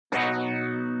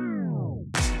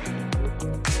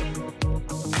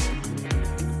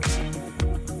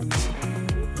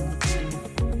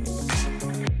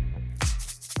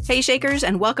Hey Shakers,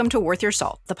 and welcome to Worth Your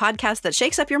Salt, the podcast that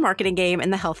shakes up your marketing game in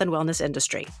the health and wellness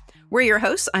industry. We're your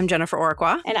hosts. I'm Jennifer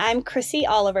Oraqua. And I'm Chrissy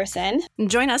Oliverson.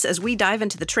 Join us as we dive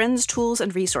into the trends, tools,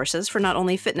 and resources for not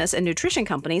only fitness and nutrition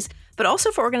companies, but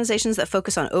also for organizations that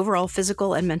focus on overall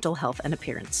physical and mental health and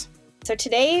appearance. So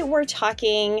today we're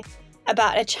talking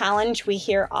about a challenge we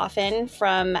hear often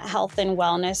from health and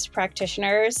wellness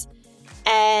practitioners.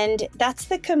 And that's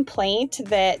the complaint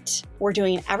that we're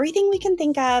doing everything we can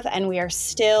think of and we are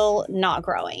still not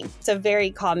growing. It's a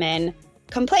very common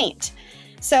complaint.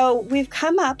 So we've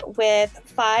come up with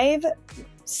 5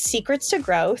 secrets to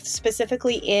growth,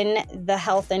 specifically in the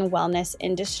health and wellness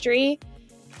industry,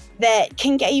 that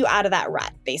can get you out of that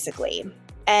rut, basically.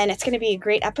 And it's going to be a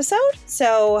great episode.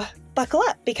 So buckle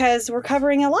up because we're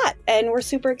covering a lot and we're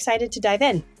super excited to dive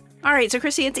in. All right, so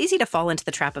Chrissy, it's easy to fall into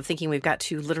the trap of thinking we've got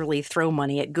to literally throw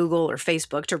money at Google or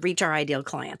Facebook to reach our ideal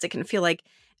clients. It can feel like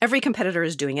every competitor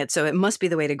is doing it, so it must be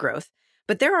the way to growth.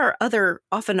 But there are other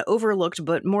often overlooked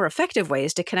but more effective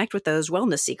ways to connect with those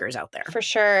wellness seekers out there. For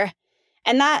sure.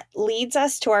 And that leads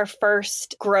us to our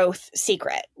first growth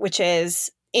secret, which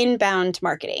is inbound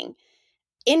marketing.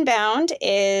 Inbound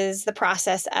is the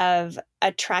process of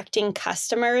attracting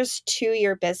customers to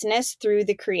your business through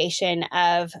the creation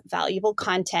of valuable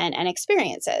content and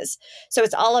experiences. So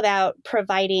it's all about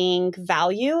providing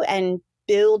value and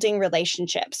building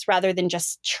relationships rather than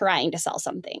just trying to sell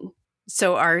something.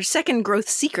 So our second growth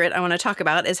secret I want to talk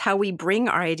about is how we bring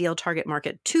our ideal target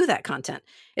market to that content.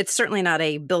 It's certainly not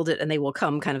a build it and they will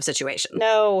come kind of situation.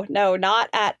 No, not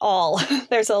at all.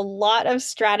 There's a lot of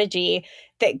strategy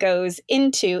that goes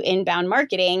into inbound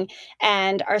marketing.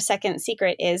 And our second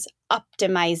secret is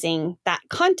optimizing that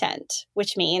content,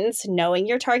 which means knowing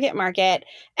your target market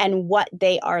and what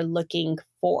they are looking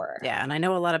for. Yeah, and I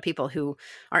know a lot of people who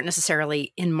aren't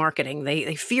necessarily in marketing.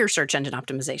 They fear search engine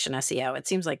optimization, SEO. It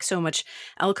seems like so much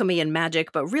alchemy and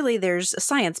magic, but really there's a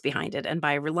science behind it. And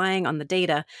by relying on the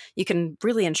data, you can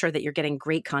really ensure that you're getting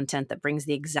great content that brings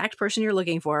the exact person you're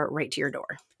looking for right to your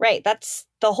door. Right, that's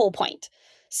the whole point.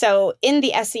 So in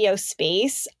the SEO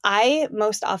space, I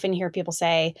most often hear people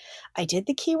say, I did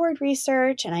the keyword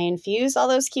research and I infused all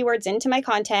those keywords into my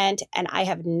content and I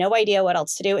have no idea what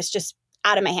else to do. It's just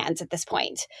out of my hands at this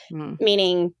point,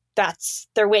 meaning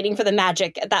they're waiting for the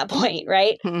magic at that point,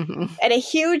 right? Mm-hmm. And a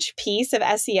huge piece of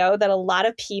SEO that a lot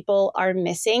of people are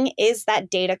missing is that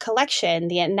data collection,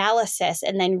 the analysis,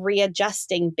 and then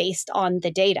readjusting based on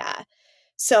the data.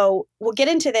 So we'll get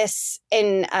into this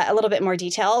in a little bit more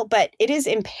detail, but it is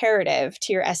imperative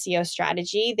to your SEO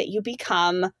strategy that you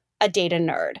become a data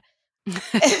nerd.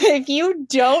 If you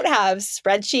don't have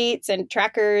spreadsheets and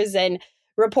trackers and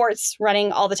reports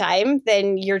running all the time,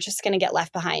 then you're just going to get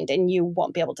left behind and you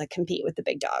won't be able to compete with the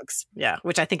big dogs. Yeah,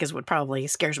 which I think is what probably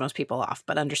scares most people off.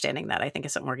 But understanding that, I think,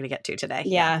 is something we're going to get to today.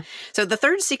 Yeah. So the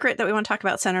third secret that we want to talk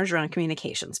about centers around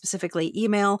communication, specifically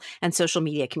email and social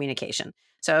media communication.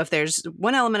 So if there's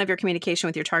one element of your communication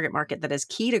with your target market that is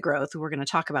key to growth, we're going to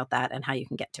talk about that and how you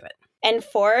can get to it. And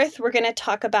fourth, we're going to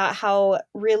talk about how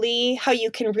you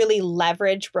can really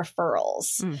leverage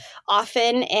referrals.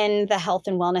 Often in the health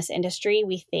and wellness industry,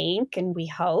 we think and we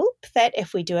hope that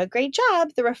if we do a great job,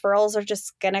 the referrals are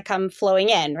just going to come flowing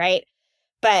in, right?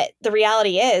 But the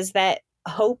reality is that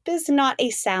hope is not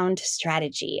a sound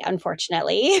strategy,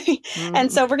 unfortunately.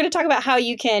 And so we're going to talk about how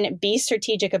you can be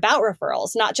strategic about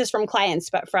referrals, not just from clients,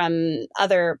 but from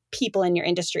other people in your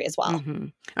industry as well. Mm-hmm.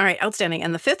 All right, outstanding.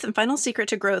 And the fifth and final secret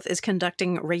to growth is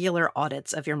conducting regular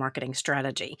audits of your marketing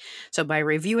strategy. So by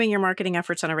reviewing your marketing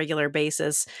efforts on a regular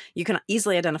basis, you can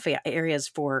easily identify areas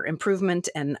for improvement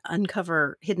and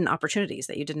uncover hidden opportunities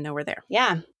that you didn't know were there.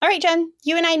 Yeah. All right, Jen,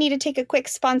 you and I need to take a quick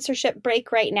sponsorship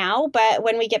break right now. But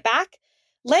when we get back,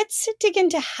 let's dig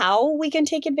into how we can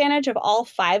take advantage of all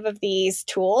 5 of these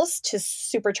tools to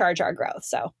supercharge our growth.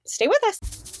 So stay with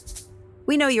us.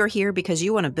 We know you're here because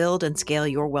you want to build and scale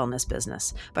your wellness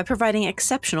business by providing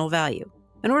exceptional value.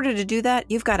 In order to do that,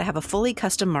 you've got to have a fully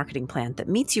custom marketing plan that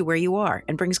meets you where you are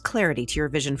and brings clarity to your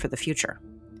vision for the future.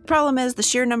 The problem is the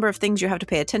sheer number of things you have to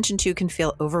pay attention to can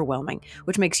feel overwhelming,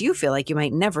 which makes you feel like you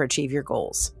might never achieve your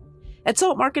goals. At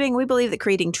Salt Marketing, we believe that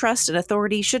creating trust and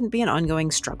authority shouldn't be an ongoing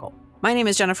struggle. My name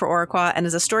is Jennifer Oraqua, and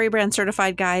as a StoryBrand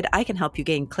certified guide, I can help you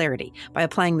gain clarity by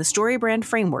applying the StoryBrand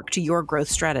framework to your growth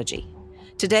strategy.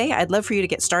 Today, I'd love for you to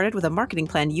get started with a marketing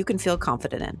plan you can feel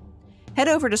confident in. Head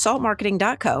over to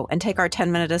saltmarketing.co and take our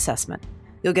 10-minute assessment.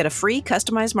 You'll get a free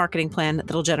customized marketing plan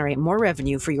that'll generate more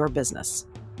revenue for your business.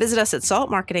 Visit us at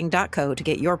saltmarketing.co to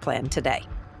get your plan today.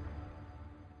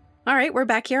 All right, we're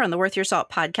back here on the Worth Your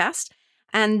Salt podcast.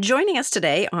 And joining us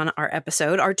today on our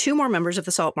episode are two more members of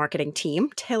the Salt marketing team.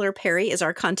 Taylor Perry is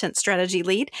our content strategy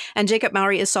lead, and Jacob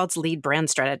Mowry is Salt's lead brand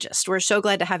strategist. We're so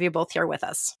glad to have you both here with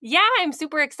us. Yeah, I'm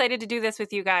super excited to do this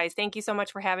with you guys. Thank you so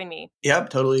much for having me. Yep,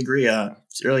 totally agree.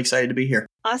 Really excited to be here.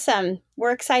 Awesome.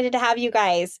 We're excited to have you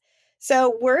guys.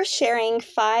 So we're sharing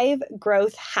 5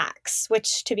 growth hacks,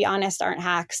 which to be honest aren't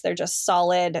hacks. They're just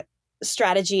solid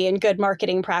strategy and good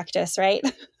marketing practice, right?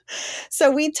 So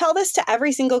we tell this to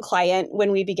every single client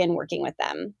when we begin working with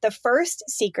them. The first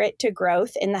secret to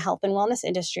growth in the health and wellness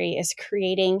industry is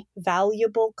creating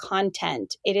valuable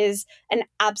content. It is an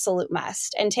absolute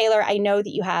must. And Taylor, I know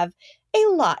that you have a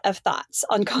lot of thoughts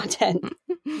on content.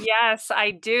 Yes,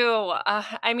 I do.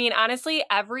 Honestly,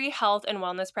 every health and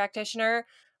wellness practitioner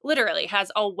literally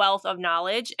has a wealth of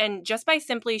knowledge. And just by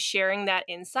simply sharing that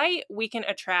insight, we can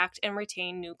attract and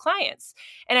retain new clients.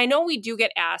 And I know we do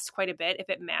get asked quite a bit if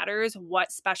it matters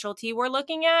what specialty we're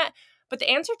looking at. But the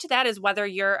answer to that is whether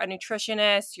you're a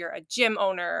nutritionist, you're a gym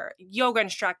owner, yoga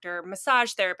instructor,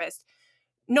 massage therapist.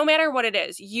 No matter what it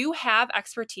is, you have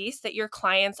expertise that your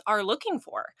clients are looking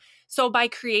for. So by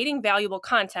creating valuable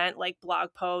content like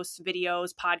blog posts,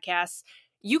 videos, podcasts,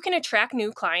 you can attract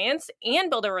new clients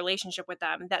and build a relationship with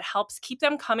them that helps keep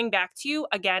them coming back to you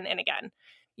again and again.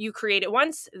 You create it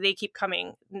once, they keep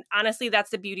coming. Honestly,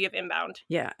 that's the beauty of inbound.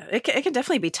 Yeah, it can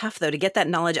definitely be tough, though, to get that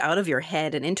knowledge out of your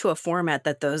head and into a format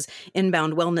that those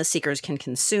inbound wellness seekers can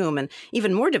consume. And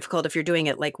even more difficult if you're doing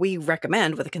it like we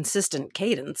recommend with a consistent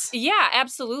cadence. Yeah,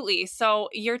 absolutely. So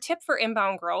your tip for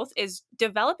inbound growth is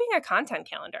developing a content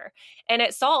calendar. And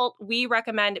at Salt, we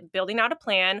recommend building out a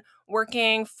plan,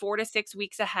 working 4 to 6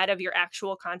 weeks ahead of your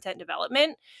actual content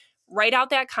development. Write out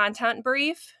that content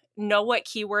brief. Know what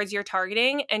keywords you're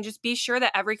targeting, and just be sure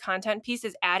that every content piece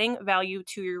is adding value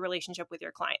to your relationship with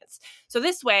your clients. So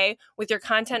this way, with your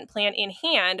content plan in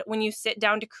hand, when you sit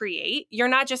down to create, you're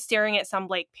not just staring at some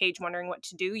blank page wondering what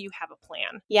to do. You have a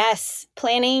plan. Yes,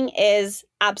 planning is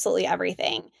absolutely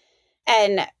everything.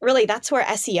 And really, that's where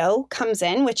SEO comes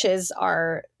in, which is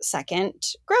our second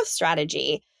growth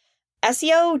strategy.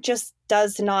 SEO just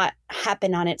does not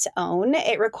happen on its own.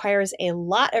 It requires a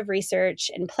lot of research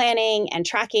and planning and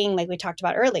tracking, like we talked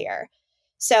about earlier.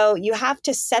 So you have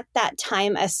to set that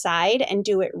time aside and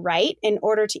do it right in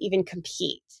order to even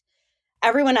compete.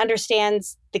 Everyone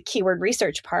understands the keyword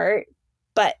research part,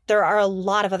 but there are a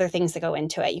lot of other things that go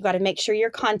into it. You got to make sure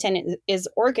your content is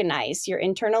organized, your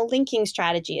internal linking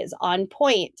strategy is on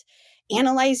point.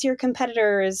 Analyze your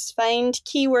competitors, find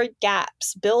keyword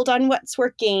gaps, build on what's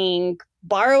working,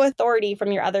 borrow authority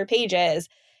from your other pages.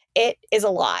 It is a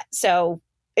lot. So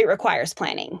it requires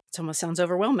planning. It almost sounds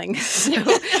overwhelming. So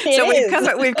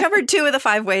We've covered 2 of the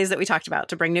 5 ways that we talked about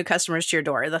to bring new customers to your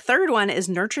door. The third one is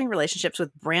nurturing relationships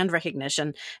with brand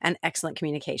recognition and excellent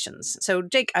communications. So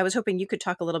Jake, I was hoping you could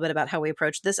talk a little bit about how we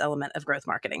approach this element of growth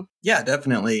marketing. Yeah,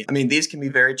 definitely. These can be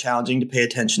very challenging to pay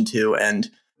attention to, and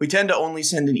we tend to only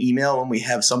send an email when we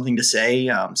have something to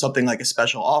say, something like a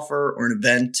special offer or an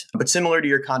event. But similar to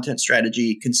your content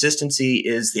strategy, consistency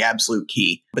is the absolute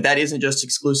key. But that isn't just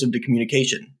exclusive to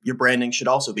communication. Your branding should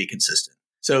also be consistent.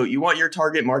 So you want your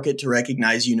target market to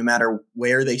recognize you no matter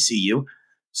where they see you.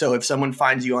 So if someone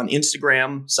finds you on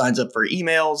Instagram, signs up for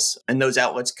emails, and those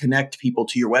outlets connect people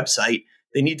to your website,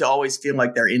 they need to always feel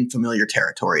like they're in familiar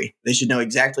territory. They should know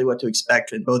exactly what to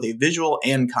expect in both a visual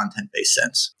and content-based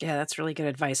sense. Yeah, that's really good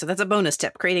advice. So that's a bonus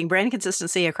tip, creating brand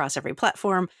consistency across every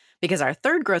platform, because our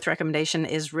third growth recommendation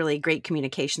is really great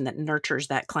communication that nurtures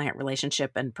that client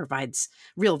relationship and provides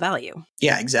real value.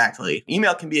 Yeah, exactly.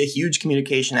 Email can be a huge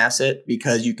communication asset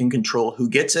because you can control who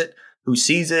gets it, who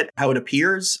sees it, how it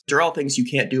appears. They're all things you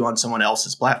can't do on someone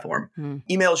else's platform.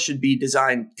 Emails should be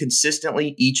designed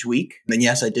consistently each week. And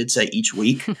yes, I did say each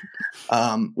week,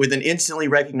 with an instantly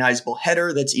recognizable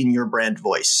header that's in your brand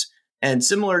voice. And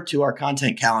similar to our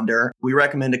content calendar, we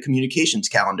recommend a communications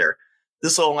calendar.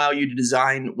 This will allow you to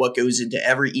design what goes into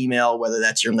every email, whether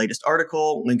that's your latest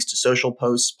article, links to social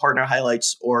posts, partner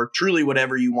highlights, or truly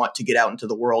whatever you want to get out into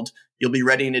the world. You'll be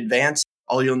ready in advance.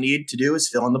 All you'll need to do is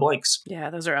fill in the blanks. Yeah,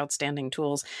 those are outstanding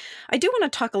tools. I do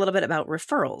want to talk a little bit about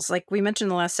referrals. Like we mentioned in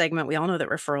the last segment, we all know that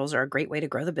referrals are a great way to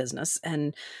grow the business.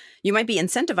 And you might be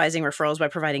incentivizing referrals by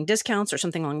providing discounts or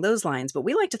something along those lines. But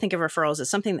we like to think of referrals as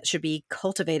something that should be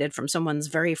cultivated from someone's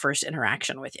very first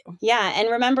interaction with you. Yeah. And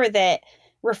remember that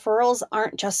referrals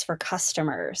aren't just for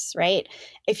customers, right?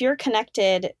 If you're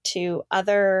connected to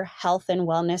other health and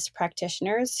wellness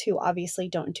practitioners who obviously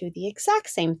don't do the exact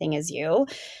same thing as you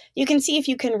can see if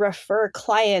you can refer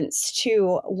clients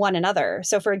to one another.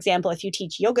 So for example, if you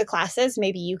teach yoga classes,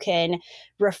 maybe you can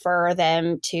refer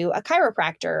them to a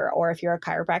chiropractor, or if you're a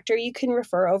chiropractor, you can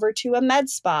refer over to a med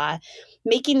spa.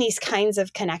 Making these kinds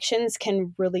of connections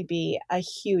can really be a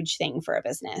huge thing for a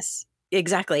business.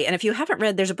 Exactly. And if you haven't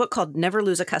read, there's a book called Never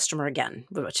Lose a Customer Again,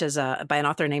 which is by an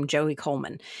author named Joey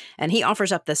Coleman. And he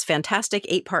offers up this fantastic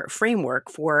 8-part framework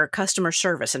for customer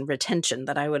service and retention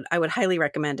that I would highly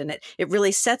recommend. And it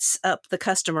really sets up the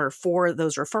customer for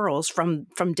those referrals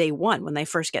from day one when they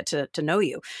first get to know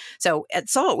you. So at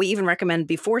Salt, we even recommend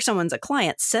before someone's a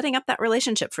client, setting up that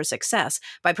relationship for success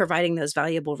by providing those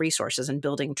valuable resources and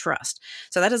building trust.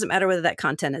 So that doesn't matter whether that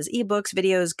content is ebooks,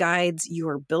 videos, guides, you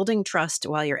are building trust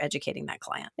while you're educating that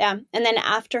client. Yeah. And then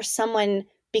after someone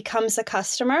becomes a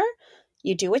customer,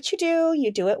 you do what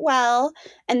you do it well,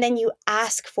 and then you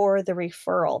ask for the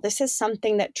referral. This is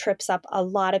something that trips up a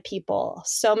lot of people.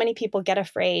 So many people get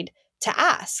afraid to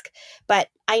ask. But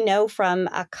I know from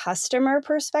a customer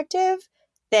perspective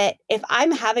that if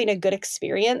I'm having a good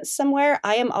experience somewhere,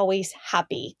 I am always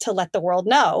happy to let the world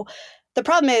know. The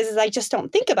problem is I just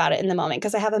don't think about it in the moment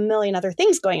because I have a million other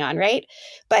things going on, right?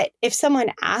 But if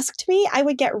someone asked me, I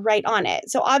would get right on it.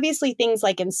 So obviously things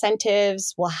like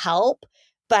incentives will help.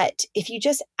 But if you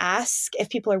just ask if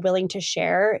people are willing to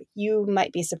share, you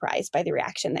might be surprised by the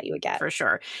reaction that you would get. For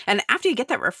sure. And after you get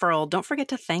that referral, don't forget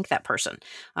to thank that person.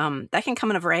 That can come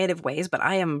in a variety of ways, but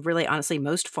I am really honestly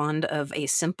most fond of a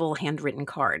simple handwritten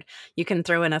card. You can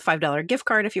throw in a $5 gift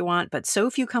card if you want, but so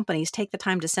few companies take the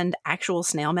time to send actual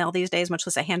snail mail these days, much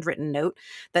less a handwritten note,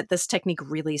 that this technique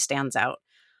really stands out.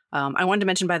 I wanted to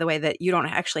mention, by the way, that you don't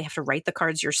actually have to write the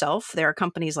cards yourself. There are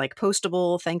companies like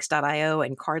Postable, Thanks.io,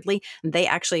 and Cardly, and they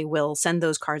actually will send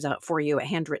those cards out for you, a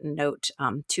handwritten note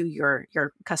to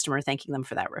your customer, thanking them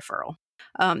for that referral.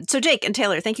 So Jake and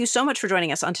Taylor, thank you so much for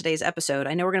joining us on today's episode.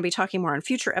 I know we're going to be talking more on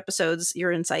future episodes.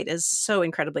 Your insight is so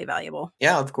incredibly valuable.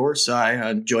 Yeah, of course.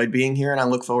 I enjoyed being here, and I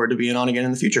look forward to being on again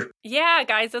in the future. Yeah,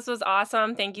 guys, this was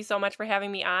awesome. Thank you so much for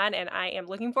having me on, and I am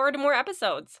looking forward to more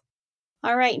episodes.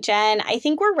 All right, Jen, I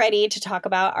think we're ready to talk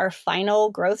about our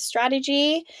final growth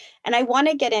strategy. And I want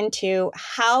to get into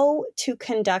how to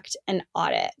conduct an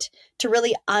audit to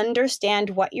really understand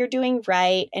what you're doing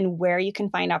right and where you can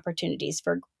find opportunities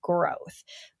for growth.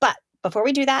 But before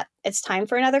we do that, it's time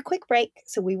for another quick break.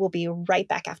 So we will be right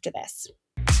back after this.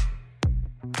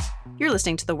 You're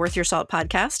listening to the Worth Your Salt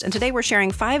podcast, and today we're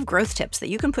sharing 5 growth tips that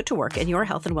you can put to work in your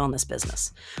health and wellness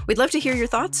business. We'd love to hear your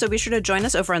thoughts, so be sure to join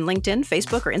us over on LinkedIn,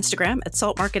 Facebook, or Instagram at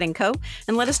Salt Marketing Co.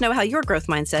 and let us know how your growth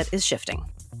mindset is shifting.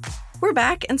 We're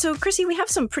back, and so Chrissy, we have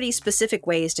some pretty specific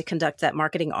ways to conduct that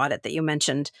marketing audit that you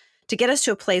mentioned. To get us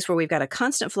to a place where we've got a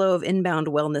constant flow of inbound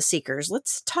wellness seekers,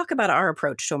 let's talk about our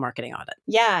approach to a marketing audit.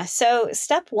 Yeah. So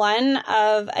step 1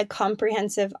 of a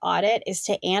comprehensive audit is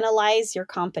to analyze your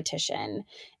competition.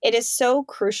 It is so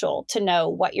crucial to know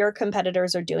what your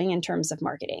competitors are doing in terms of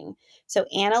marketing. So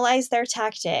analyze their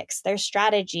tactics, their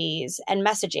strategies, and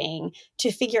messaging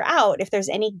to figure out if there's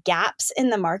any gaps in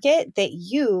the market that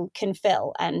you can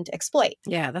fill and exploit.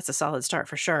 Yeah, that's a solid start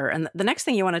for sure. And the next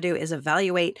thing you want to do is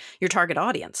evaluate your target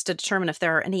audience to determine if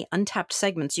there are any untapped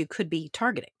segments you could be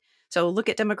targeting. So look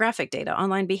at demographic data,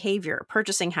 online behavior,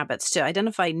 purchasing habits to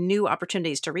identify new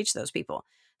opportunities to reach those people.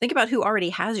 Think about who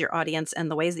already has your audience and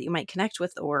the ways that you might connect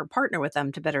with or partner with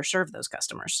them to better serve those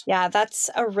customers. Yeah, that's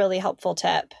a really helpful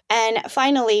tip. And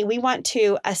finally, we want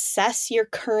to assess your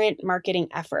current marketing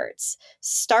efforts.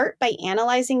 Start by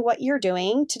analyzing what you're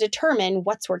doing to determine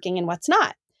what's working and what's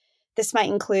not. This might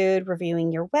include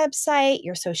reviewing your website,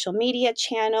 your social media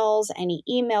channels, any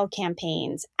email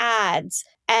campaigns, ads,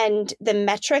 and the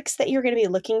metrics that you're going to be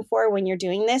looking for when you're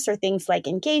doing this are things like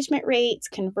engagement rates,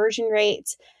 conversion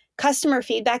rates. Customer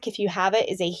feedback, if you have it,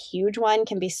 is a huge one,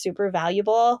 can be super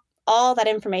valuable. All that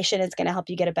information is going to help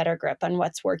you get a better grip on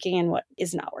what's working and what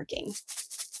is not working.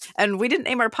 And we didn't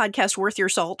name our podcast Worth Your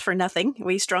Salt for nothing.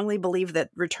 We strongly believe that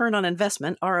return on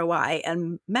investment, ROI,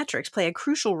 and metrics play a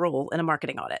crucial role in a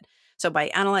marketing audit. So by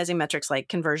analyzing metrics like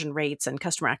conversion rates and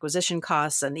customer acquisition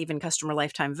costs and even customer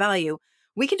lifetime value,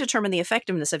 we can determine the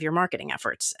effectiveness of your marketing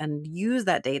efforts and use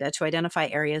that data to identify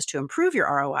areas to improve your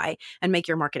ROI and make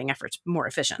your marketing efforts more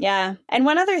efficient. Yeah. And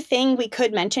one other thing we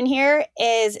could mention here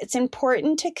is it's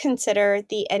important to consider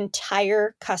the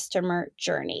entire customer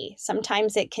journey.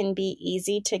 Sometimes it can be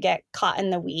easy to get caught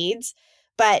in the weeds,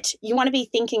 but you want to be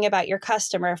thinking about your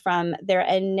customer from their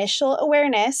initial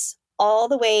awareness all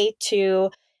the way to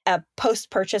a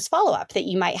post-purchase follow-up that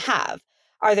you might have.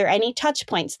 Are there any touch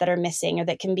points that are missing or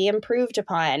that can be improved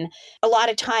upon? A lot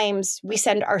of times we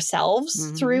send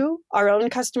ourselves through our own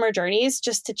customer journeys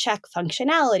just to check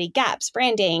functionality, gaps,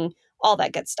 branding, all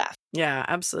that good stuff. Yeah,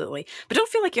 absolutely. But don't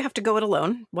feel like you have to go it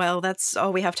alone. Well, that's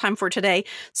all we have time for today.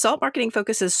 Salt Marketing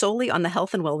focuses solely on the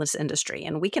health and wellness industry,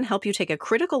 and we can help you take a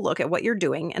critical look at what you're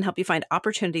doing and help you find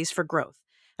opportunities for growth.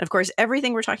 And of course,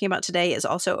 everything we're talking about today is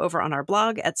also over on our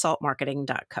blog at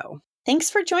saltmarketing.co. Thanks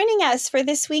for joining us for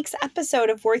this week's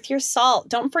episode of Worth Your Salt.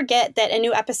 Don't forget that a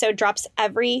new episode drops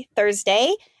every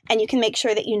Thursday, and you can make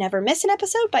sure that you never miss an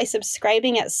episode by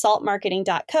subscribing at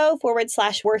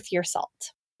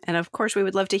saltmarketing.co/worthyoursalt. And of course, we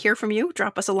would love to hear from you.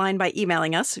 Drop us a line by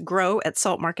emailing us,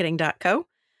 grow@saltmarketing.co.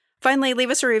 Finally,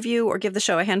 leave us a review or give the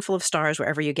show a handful of stars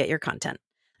wherever you get your content.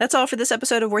 That's all for this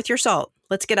episode of Worth Your Salt.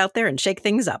 Let's get out there and shake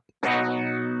things up.